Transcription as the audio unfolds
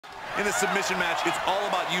In a submission match, it's all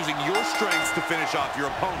about using your strengths to finish off your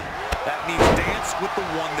opponent. That means dance with the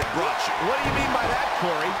one that brought you. What do you mean by that,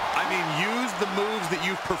 Corey? I mean, use the moves that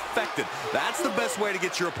you've perfected. That's the best way to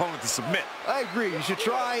get your opponent to submit. I agree. You should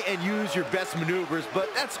try and use your best maneuvers, but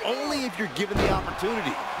that's only if you're given the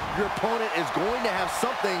opportunity. Your opponent is going to have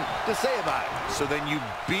something to say about it. So then you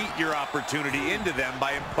beat your opportunity into them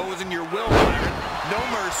by imposing your will, Byron. No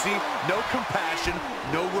mercy, no compassion,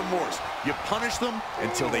 no remorse. You punish them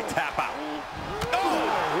until they tap out.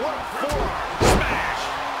 Oh, what for? Smash!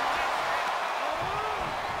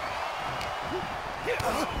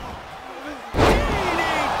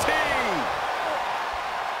 DDT!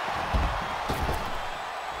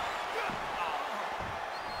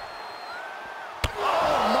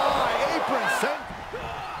 Oh, my apron sent.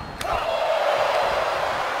 Oh,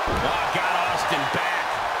 got Austin back.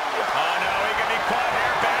 Oh, no, he can be caught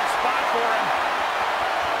here. Bad spot for him.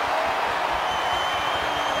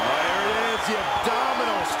 There it is, the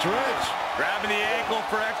abdominal stretch. Grabbing the ankle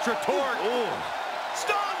for extra torque. Ooh.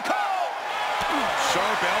 Stone Cold!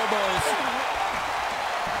 Sharp elbows.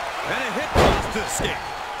 And a hip toss to escape.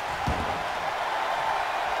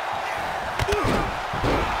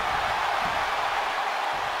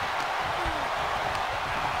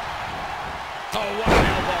 Oh, what an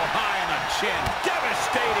elbow high on the chin.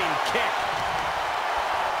 Devastating kick.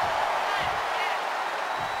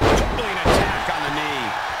 Crippling attack on the knee.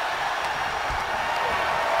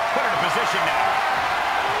 Put her in position now.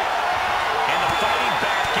 And the fighting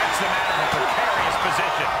back gets them out of a precarious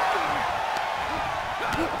position.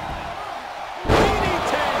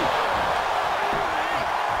 DDT.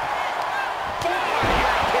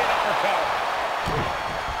 European uppercut.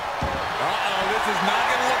 Uh-oh, this is not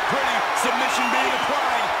going to look pretty. Submission being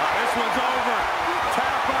applied. This one's over.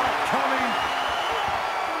 Tap out coming.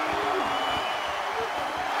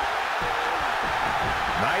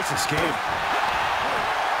 Nice escape.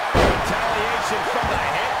 Retaliation from the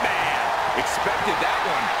Hitman. Expected that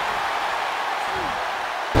one.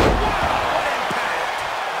 Wow, what impact.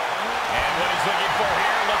 And what he's looking for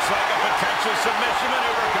here looks like a potential submission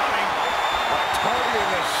maneuver coming. Targeting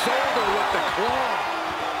the shoulder with the claw.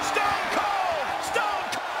 Stone Cold! Stone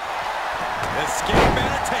Cold! Escape and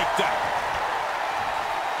a takedown.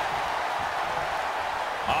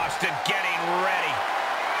 Austin getting ready.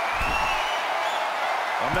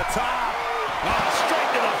 From the top. Oh, straight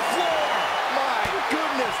to the floor. My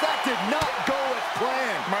goodness, that did not go as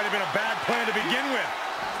planned. Might have been a bad plan to begin with.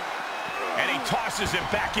 And he tosses him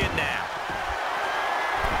back in now.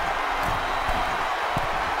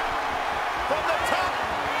 From the top.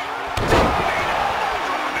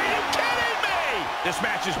 Are you kidding me? This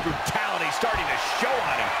match's brutality starting to show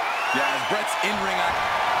on him. Yeah, as Bret's in-ring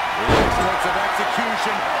excellence of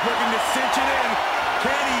execution, looking to cinch it in.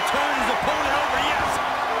 Can he turn his opponent over? Yes.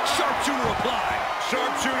 Sharpshooter applied.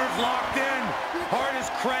 Sharpshooter's locked in. Hart is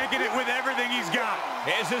cranking it with everything he's got.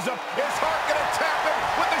 Is Hart gonna tap him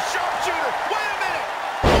with the sharpshooter? Wait a minute!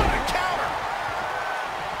 What a counter!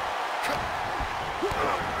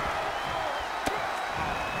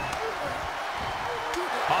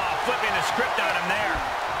 Flipping the script on him there.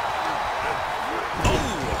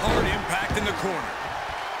 Oh, hard impact in the corner.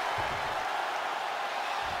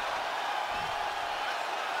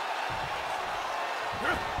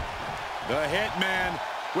 The Hitman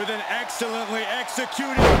with an excellently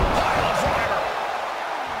executed Pile of driver.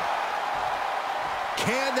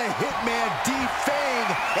 Can the Hitman defang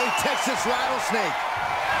a Texas rattlesnake?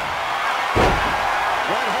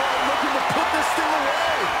 Bret Hart looking to put this thing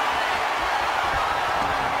away.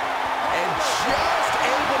 And just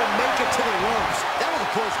able to make it to the ropes. That was a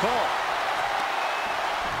close call.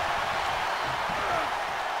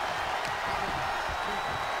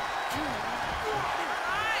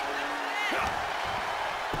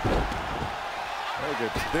 Look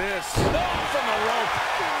at this. Off from the rope.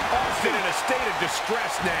 Austin in a state of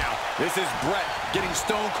distress now. This is Bret getting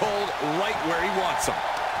stone cold right where he wants him.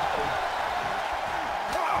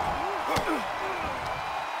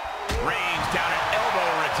 Reigns down an elbow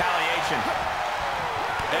retaliation.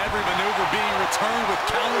 Every maneuver being returned with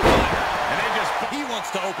counter fire. And he wants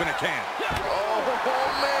to open a can. Oh,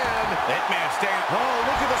 man. Hitman standing. Oh,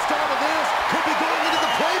 look at the start of this. Could be going into the